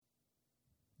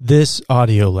This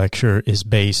audio lecture is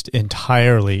based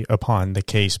entirely upon the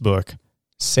casebook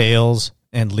Sales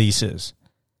and Leases,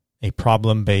 a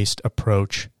problem-based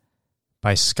approach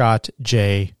by Scott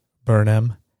J.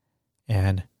 Burnham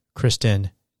and Kristen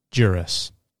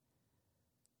Juris.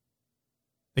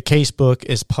 The casebook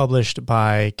is published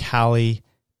by Callie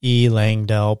E.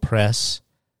 Langdell Press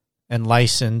and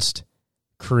licensed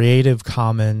Creative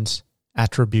Commons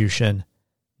Attribution,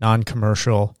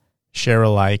 Non-Commercial,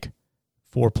 Share-alike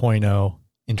 4.0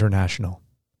 International.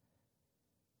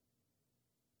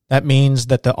 That means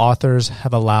that the authors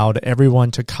have allowed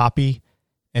everyone to copy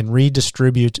and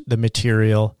redistribute the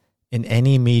material in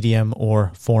any medium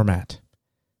or format,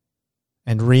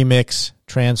 and remix,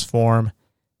 transform,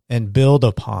 and build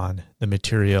upon the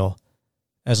material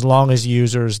as long as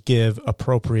users give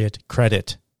appropriate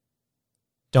credit.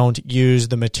 Don't use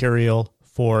the material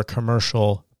for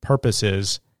commercial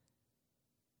purposes,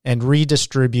 and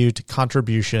redistribute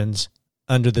contributions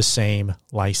under the same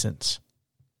license.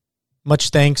 Much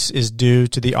thanks is due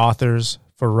to the authors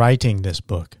for writing this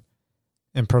book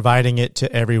and providing it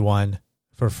to everyone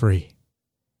for free.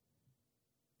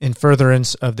 In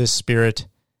furtherance of this spirit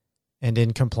and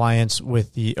in compliance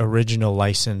with the original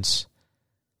license,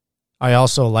 I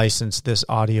also license this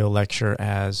audio lecture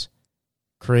as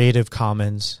Creative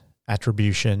Commons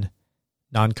Attribution,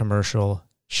 Non-Commercial,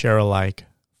 Share-alike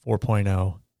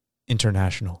 4.0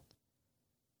 International.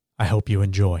 I hope you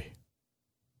enjoy.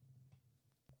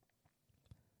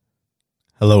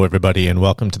 Hello, everybody, and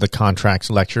welcome to the Contracts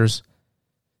Lectures.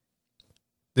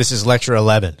 This is Lecture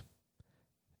 11,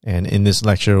 and in this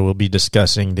lecture, we'll be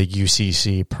discussing the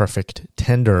UCC Perfect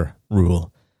Tender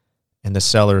Rule and the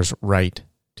seller's right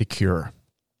to cure.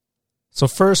 So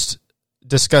first,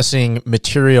 discussing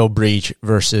material breach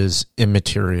versus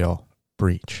immaterial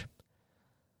breach.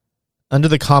 Under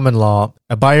the common law,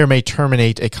 a buyer may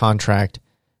terminate a contract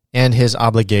and his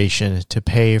obligation to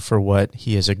pay for what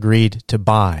he has agreed to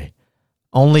buy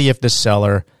only if the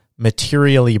seller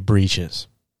materially breaches.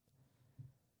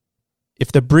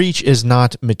 If the breach is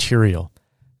not material,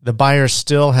 the buyer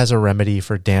still has a remedy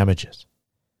for damages,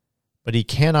 but he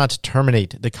cannot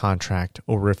terminate the contract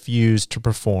or refuse to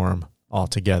perform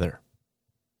altogether.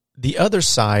 The other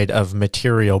side of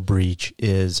material breach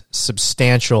is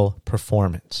substantial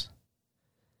performance.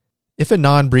 If a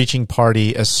non-breaching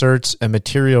party asserts a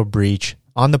material breach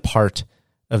on the part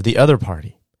of the other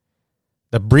party,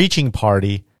 the breaching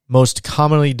party most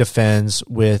commonly defends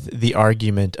with the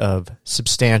argument of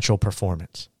substantial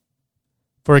performance.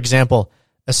 For example,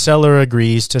 a seller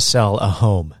agrees to sell a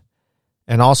home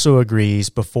and also agrees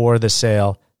before the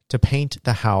sale to paint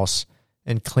the house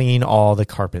and clean all the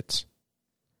carpets.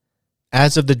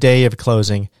 As of the day of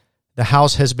closing, the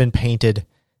house has been painted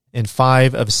and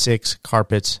 5 of 6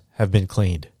 carpets have been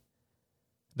cleaned.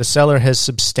 The seller has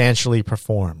substantially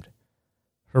performed.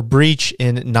 Her breach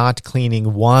in not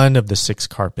cleaning 1 of the 6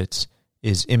 carpets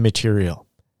is immaterial,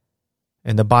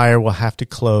 and the buyer will have to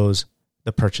close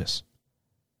the purchase.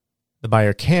 The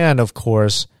buyer can, of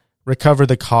course, recover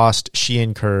the cost she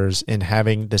incurs in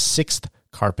having the 6th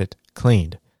carpet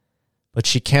cleaned, but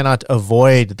she cannot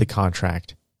avoid the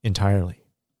contract entirely.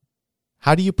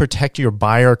 How do you protect your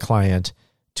buyer client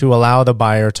to allow the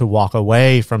buyer to walk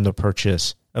away from the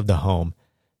purchase of the home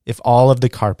if all of the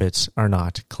carpets are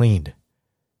not cleaned?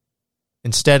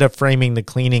 Instead of framing the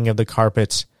cleaning of the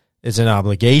carpets as an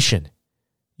obligation,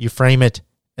 you frame it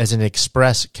as an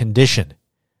express condition.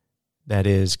 That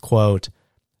is, quote,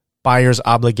 buyer's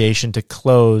obligation to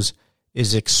close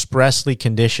is expressly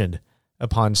conditioned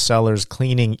upon sellers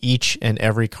cleaning each and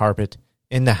every carpet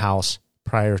in the house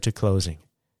prior to closing,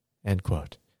 end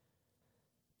quote.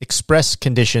 Express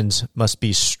conditions must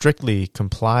be strictly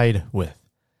complied with.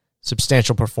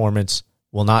 Substantial performance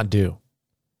will not do.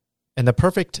 And the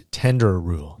perfect tender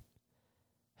rule.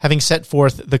 Having set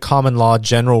forth the common law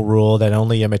general rule that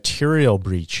only a material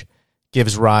breach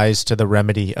gives rise to the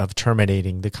remedy of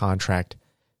terminating the contract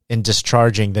and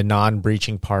discharging the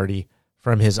non-breaching party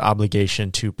from his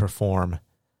obligation to perform.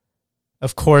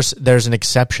 Of course, there's an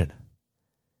exception.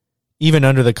 Even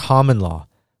under the common law,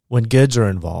 when goods are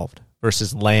involved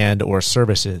versus land or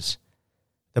services,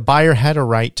 the buyer had a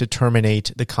right to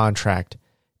terminate the contract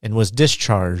and was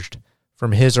discharged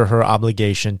from his or her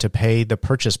obligation to pay the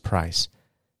purchase price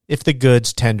if the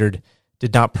goods tendered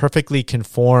did not perfectly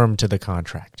conform to the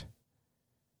contract.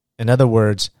 In other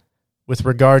words, with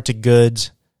regard to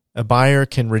goods, a buyer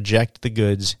can reject the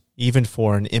goods even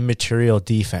for an immaterial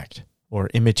defect or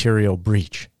immaterial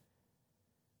breach.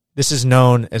 This is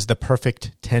known as the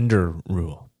perfect tender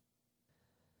rule.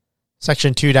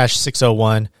 Section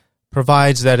 2-601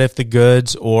 provides that if the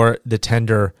goods or the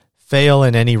tender fail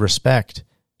in any respect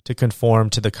to conform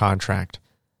to the contract,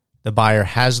 the buyer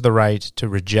has the right to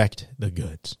reject the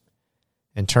goods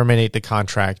and terminate the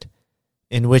contract,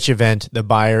 in which event the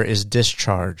buyer is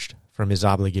discharged from his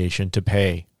obligation to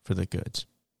pay for the goods.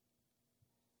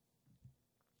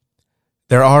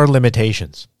 There are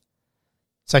limitations.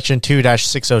 Section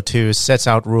 2-602 sets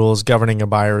out rules governing a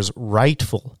buyer's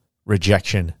rightful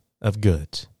rejection of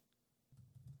goods.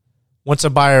 Once a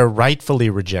buyer rightfully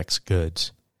rejects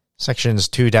goods, Sections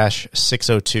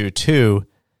 2-602-2,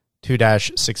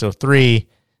 2-603,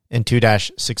 and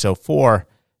 2-604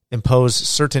 impose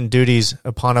certain duties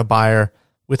upon a buyer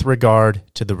with regard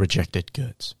to the rejected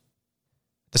goods.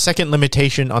 The second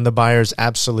limitation on the buyer's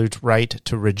absolute right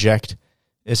to reject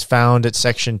is found at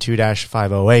Section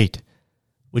 2-508,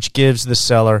 which gives the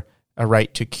seller a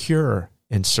right to cure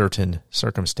in certain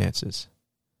circumstances.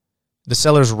 The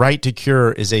seller's right to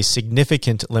cure is a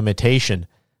significant limitation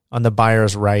on the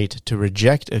buyer's right to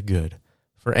reject a good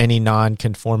for any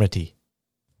non-conformity.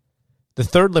 The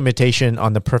third limitation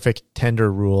on the perfect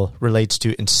tender rule relates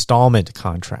to installment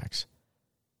contracts.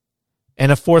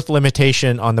 And a fourth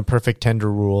limitation on the perfect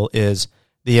tender rule is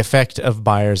the effect of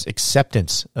buyer's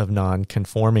acceptance of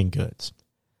non-conforming goods.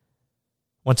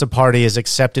 Once a party has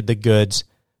accepted the goods,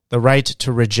 the right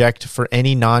to reject for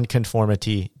any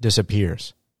non-conformity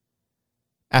disappears.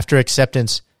 After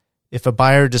acceptance, if a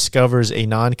buyer discovers a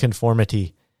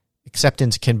non-conformity,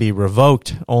 acceptance can be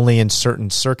revoked only in certain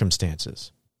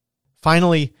circumstances.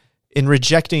 Finally, in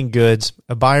rejecting goods,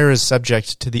 a buyer is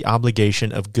subject to the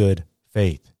obligation of good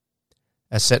faith,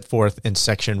 as set forth in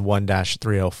Section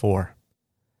 1-304.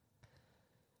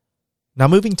 Now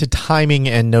moving to timing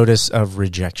and notice of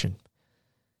rejection.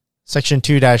 Section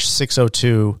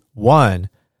 2-602(1)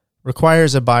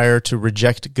 requires a buyer to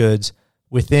reject goods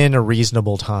within a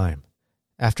reasonable time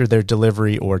after their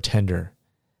delivery or tender,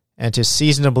 and to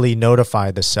seasonably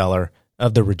notify the seller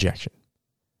of the rejection.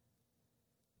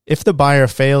 If the buyer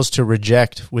fails to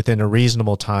reject within a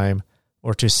reasonable time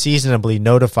or to seasonably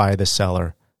notify the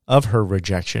seller of her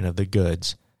rejection of the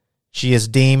goods, she is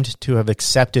deemed to have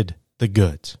accepted the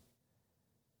goods.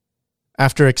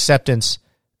 After acceptance,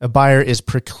 a buyer is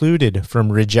precluded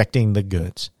from rejecting the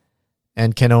goods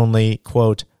and can only,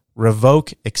 quote,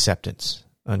 revoke acceptance,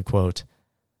 unquote,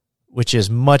 which is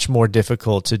much more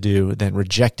difficult to do than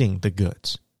rejecting the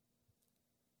goods.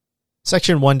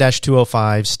 Section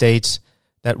 1-205 states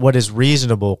that what is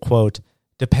reasonable, quote,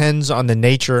 depends on the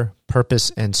nature, purpose,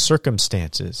 and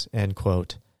circumstances, end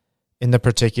quote, in the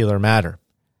particular matter.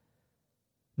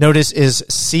 Notice is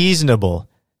seasonable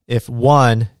if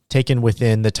 1, taken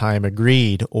within the time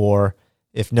agreed, or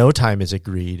if no time is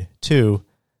agreed, 2,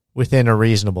 within a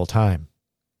reasonable time.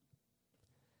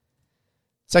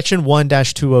 Section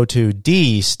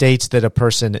 1-202D states that a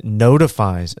person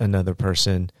notifies another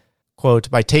person, quote,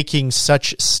 by taking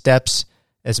such steps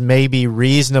as may be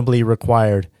reasonably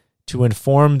required to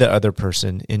inform the other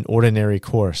person in ordinary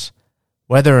course,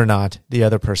 whether or not the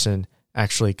other person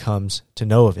actually comes to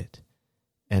know of it,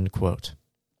 end quote.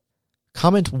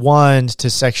 Comment 1 to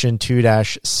Section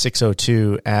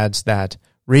 2-602 adds that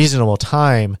reasonable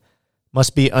time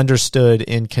must be understood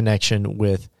in connection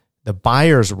with the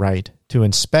buyer's right to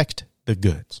inspect the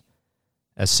goods,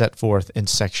 as set forth in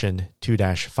Section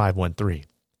 2-513.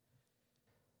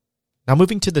 Now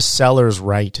moving to the seller's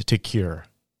right to cure.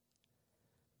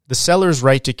 The seller's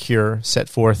right to cure, set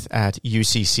forth at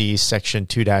UCC Section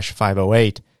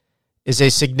 2-508, is a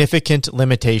significant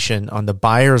limitation on the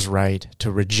buyer's right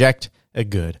to reject a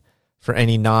good for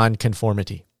any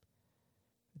non-conformity.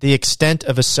 The extent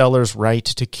of a seller's right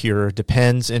to cure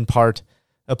depends in part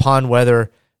upon whether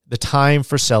the time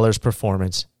for seller's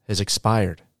performance has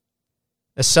expired.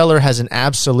 A seller has an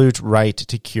absolute right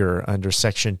to cure under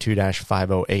Section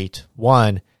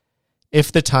 2-508(1)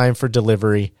 if the time for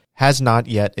delivery has not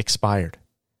yet expired.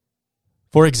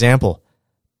 For example,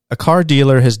 a car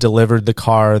dealer has delivered the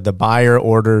car the buyer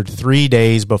ordered 3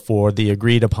 days before the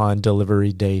agreed-upon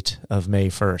delivery date of May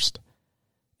 1st,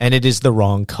 and it is the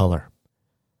wrong color.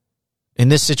 In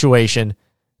this situation,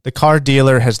 the car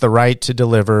dealer has the right to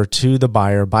deliver to the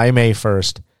buyer by May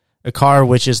 1st a car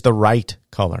which is the right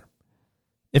color,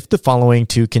 if the following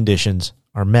two conditions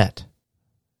are met.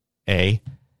 A,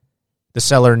 the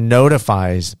seller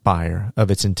notifies buyer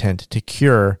of its intent to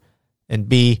cure, and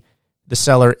B, the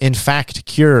seller in fact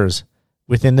cures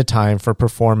within the time for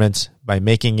performance by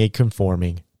making a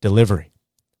conforming delivery.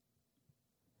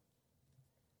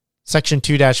 Section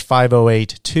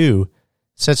 2-508(2)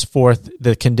 sets forth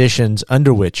the conditions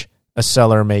under which a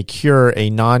seller may cure a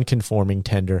non-conforming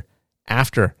tender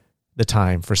after the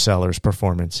time for seller's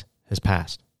performance has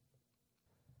passed.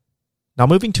 Now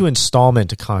moving to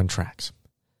installment contracts.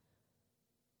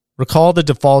 Recall the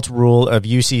default rule of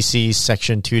UCC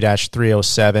Section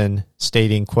 2-307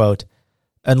 stating, quote,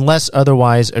 "Unless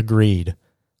otherwise agreed,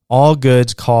 all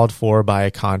goods called for by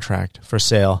a contract for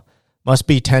sale must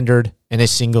be tendered in a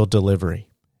single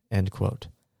delivery," end quote.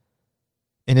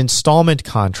 An installment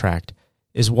contract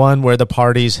is one where the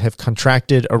parties have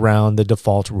contracted around the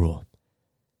default rule.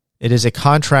 It is a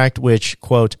contract which,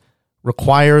 quote,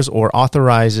 "requires or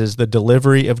authorizes the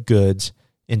delivery of goods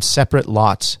in separate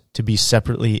lots to be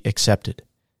separately accepted,"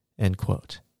 end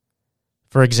quote.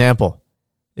 For example,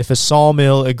 if a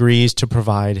sawmill agrees to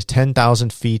provide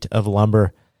 10,000 feet of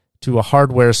lumber to a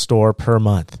hardware store per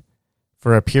month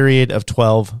for a period of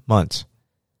 12 months,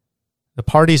 the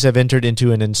parties have entered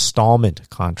into an installment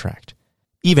contract,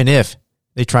 even if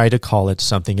they try to call it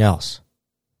something else.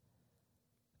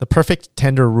 The perfect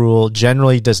tender rule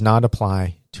generally does not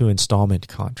apply to installment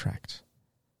contracts.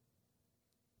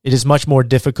 It is much more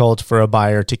difficult for a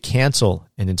buyer to cancel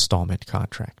an installment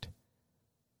contract.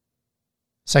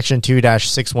 Section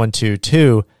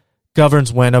 2-6122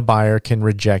 governs when a buyer can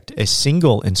reject a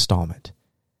single installment,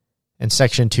 and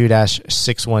Section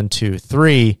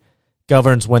 2-6123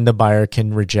 governs when the buyer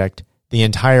can reject the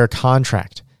entire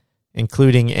contract,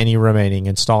 including any remaining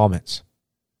installments.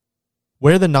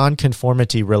 Where the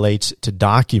nonconformity relates to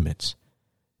documents,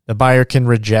 the buyer can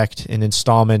reject an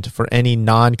installment for any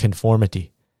nonconformity,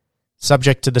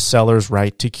 subject to the seller's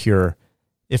right to cure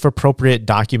if appropriate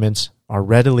documents are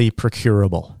readily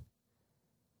procurable.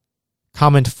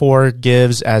 Comment 4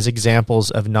 gives as examples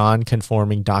of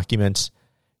non-conforming documents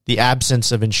the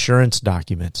absence of insurance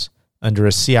documents under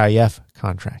a CIF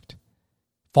contract,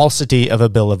 falsity of a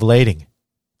bill of lading,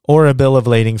 or a bill of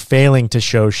lading failing to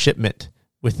show shipment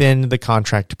within the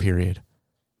contract period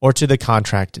or to the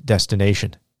contract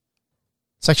destination.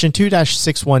 Section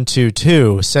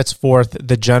 2-6122 sets forth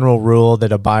the general rule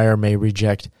that a buyer may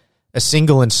reject a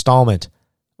single installment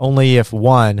only if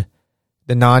 1.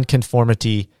 The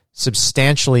nonconformity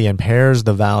substantially impairs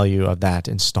the value of that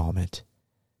installment,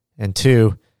 and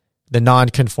 2. The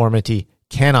nonconformity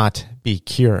cannot be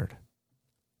cured.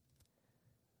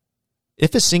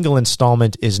 If a single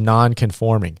installment is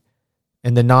nonconforming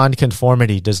and the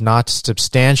nonconformity does not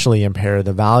substantially impair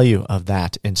the value of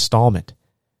that installment,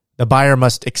 the buyer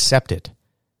must accept it,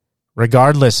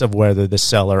 regardless of whether the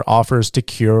seller offers to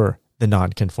cure the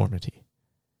nonconformity.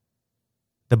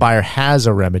 The buyer has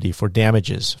a remedy for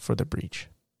damages for the breach.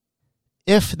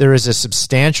 If there is a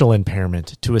substantial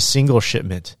impairment to a single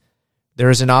shipment,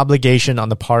 there is an obligation on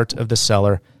the part of the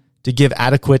seller to give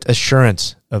adequate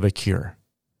assurance of a cure.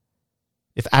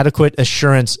 If adequate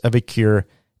assurance of a cure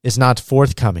is not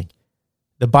forthcoming,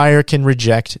 the buyer can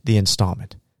reject the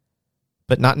installment,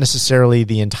 but not necessarily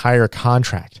the entire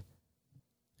contract.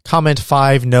 Comment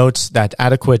 5 notes that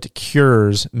adequate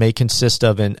cures may consist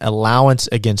of an allowance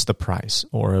against the price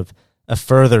or of a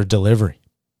further delivery.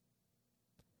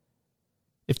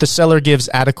 If the seller gives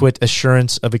adequate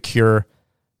assurance of a cure,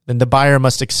 then the buyer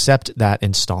must accept that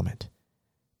installment,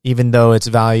 even though its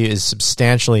value is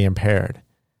substantially impaired,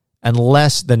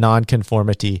 unless the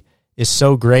nonconformity is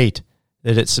so great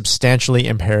that it substantially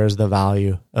impairs the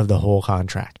value of the whole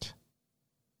contract.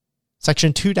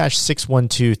 Section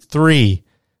 2-6123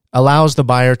 allows the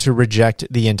buyer to reject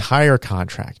the entire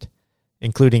contract,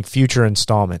 including future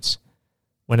installments,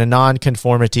 when a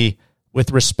nonconformity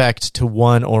with respect to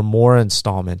one or more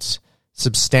installments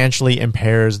substantially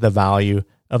impairs the value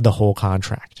of the whole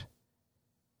contract.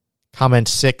 Comment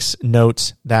 6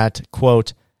 notes that,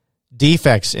 quote,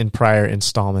 defects in prior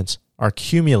installments are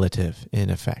cumulative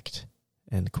in effect,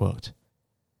 end quote.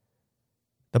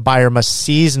 The buyer must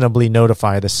seasonably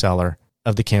notify the seller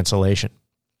of the cancellation.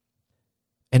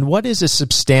 And what is a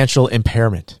substantial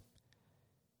impairment?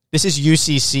 This is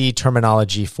UCC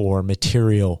terminology for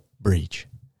material breach.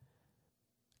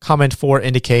 Comment 4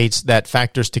 indicates that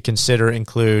factors to consider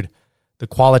include the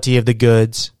quality of the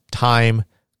goods, time,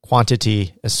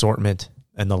 quantity, assortment,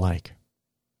 and the like.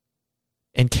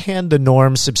 And can the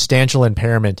norm substantial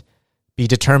impairment be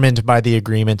determined by the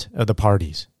agreement of the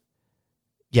parties?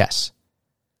 Yes.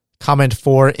 Comment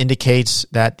 4 indicates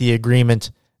that the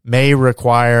agreement may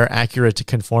require accurate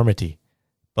conformity,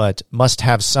 but must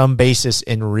have some basis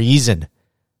in reason,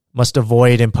 must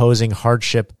avoid imposing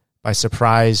hardship by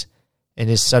surprise, and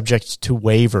is subject to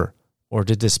waiver or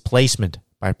to displacement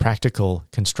by practical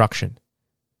construction.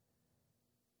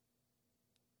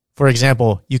 For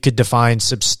example, you could define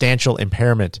substantial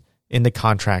impairment in the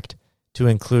contract to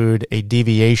include a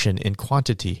deviation in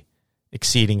quantity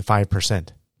exceeding 5%.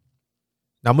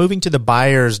 Now moving to the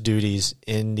buyer's duties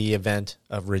in the event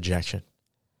of rejection.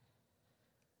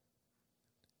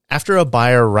 After a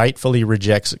buyer rightfully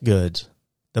rejects goods,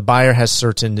 The buyer has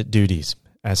certain duties,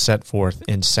 as set forth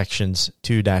in sections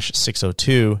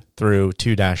 2-602 through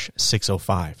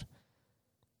 2-605.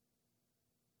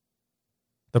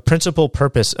 The principal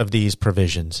purpose of these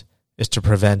provisions is to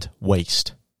prevent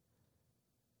waste.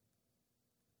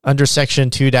 Under section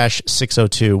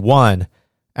 2-602(1),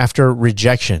 after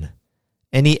rejection,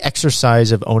 any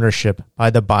exercise of ownership by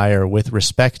the buyer with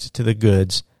respect to the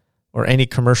goods or any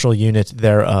commercial unit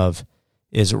thereof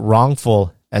is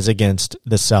wrongful as against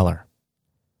the seller.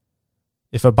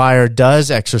 If a buyer does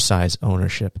exercise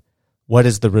ownership, what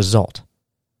is the result?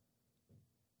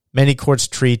 Many courts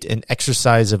treat an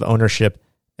exercise of ownership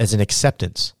as an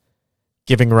acceptance,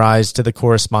 giving rise to the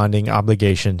corresponding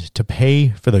obligation to pay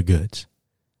for the goods.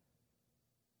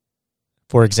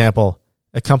 For example,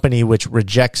 a company which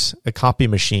rejects a copy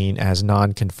machine as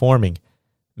non-conforming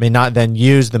may not then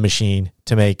use the machine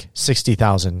to make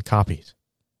 60,000 copies.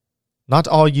 Not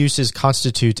all uses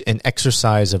constitute an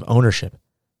exercise of ownership,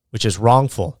 which is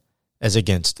wrongful as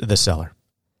against the seller.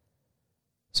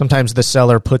 Sometimes the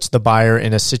seller puts the buyer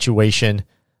in a situation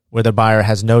where the buyer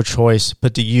has no choice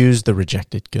but to use the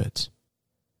rejected goods.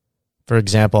 For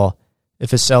example,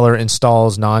 if a seller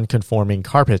installs non-conforming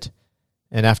carpet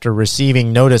and after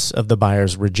receiving notice of the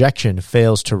buyer's rejection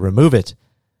fails to remove it,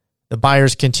 the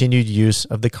buyer's continued use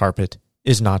of the carpet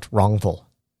is not wrongful.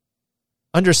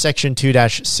 Under section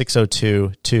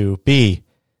 2-602(2)(b),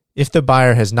 if the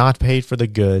buyer has not paid for the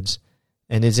goods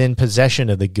and is in possession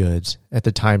of the goods at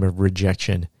the time of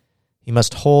rejection, he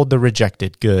must hold the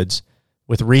rejected goods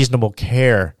with reasonable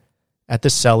care at the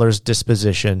seller's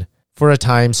disposition for a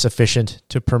time sufficient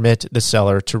to permit the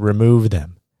seller to remove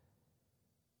them.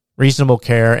 Reasonable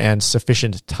care and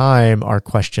sufficient time are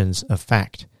questions of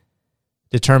fact,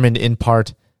 determined in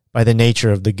part by the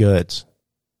nature of the goods.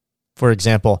 For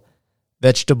example,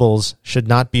 vegetables should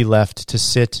not be left to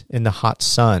sit in the hot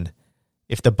sun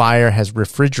if the buyer has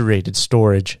refrigerated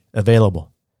storage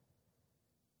available.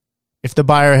 If the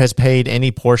buyer has paid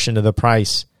any portion of the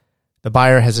price, the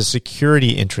buyer has a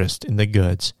security interest in the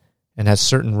goods and has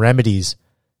certain remedies,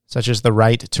 such as the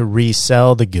right to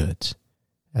resell the goods,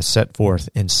 as set forth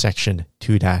in section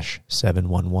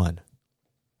 2-711.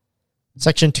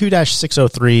 Section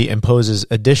 2-603 imposes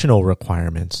additional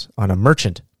requirements on a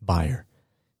merchant buyer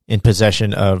in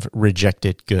possession of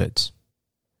rejected goods.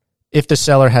 If the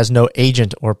seller has no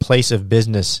agent or place of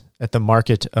business at the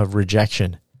market of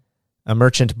rejection, a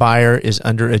merchant buyer is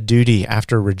under a duty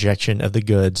after rejection of the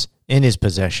goods in his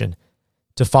possession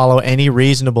to follow any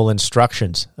reasonable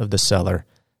instructions of the seller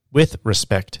with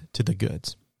respect to the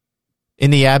goods.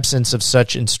 In the absence of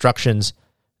such instructions,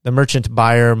 the merchant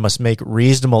buyer must make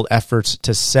reasonable efforts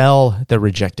to sell the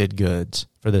rejected goods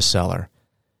for the seller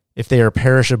if they are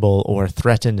perishable or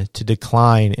threaten to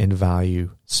decline in value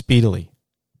speedily.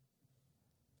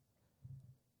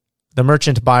 The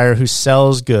merchant buyer who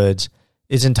sells goods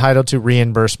is entitled to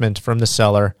reimbursement from the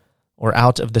seller or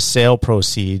out of the sale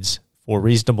proceeds for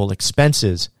reasonable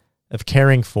expenses of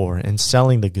caring for and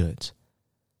selling the goods,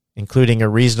 including a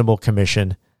reasonable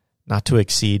commission not to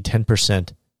exceed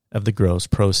 10% of the gross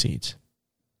proceeds.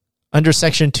 Under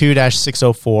section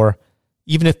 2-604,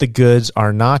 even if the goods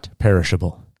are not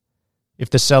perishable, if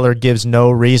the seller gives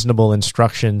no reasonable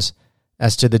instructions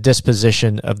as to the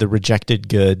disposition of the rejected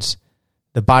goods,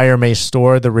 the buyer may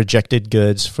store the rejected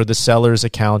goods for the seller's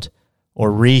account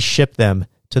or re-ship them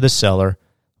to the seller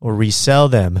or resell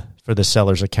them for the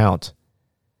seller's account,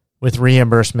 with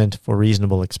reimbursement for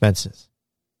reasonable expenses.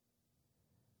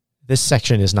 This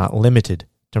section is not limited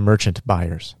to merchant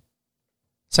buyers.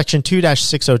 Section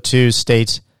 2-602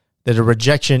 states that a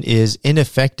rejection is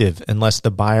ineffective unless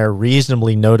the buyer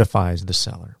reasonably notifies the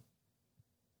seller.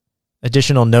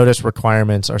 Additional notice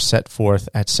requirements are set forth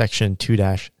at section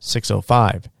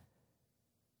 2-605.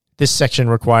 This section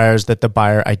requires that the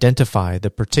buyer identify the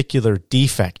particular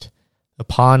defect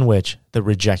upon which the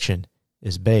rejection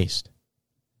is based.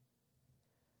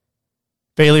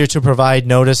 Failure to provide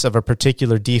notice of a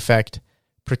particular defect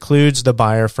precludes the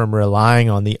buyer from relying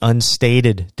on the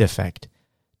unstated defect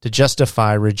to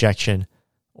justify rejection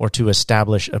or to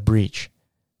establish a breach,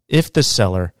 if the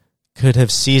seller could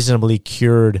have seasonably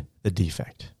cured the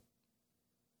defect.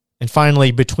 And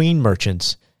finally, between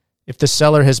merchants, if the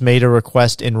seller has made a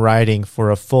request in writing for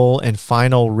a full and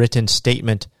final written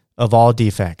statement of all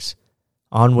defects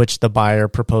on which the buyer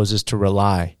proposes to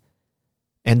rely,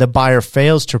 and the buyer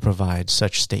fails to provide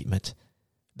such statement,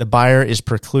 the buyer is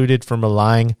precluded from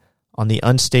relying on the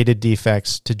unstated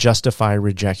defects to justify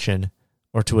rejection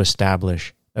or to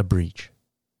establish a breach.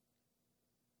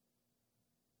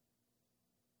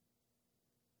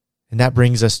 And that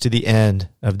brings us to the end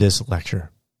of this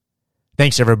lecture.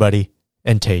 Thanks, everybody,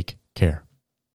 and take care.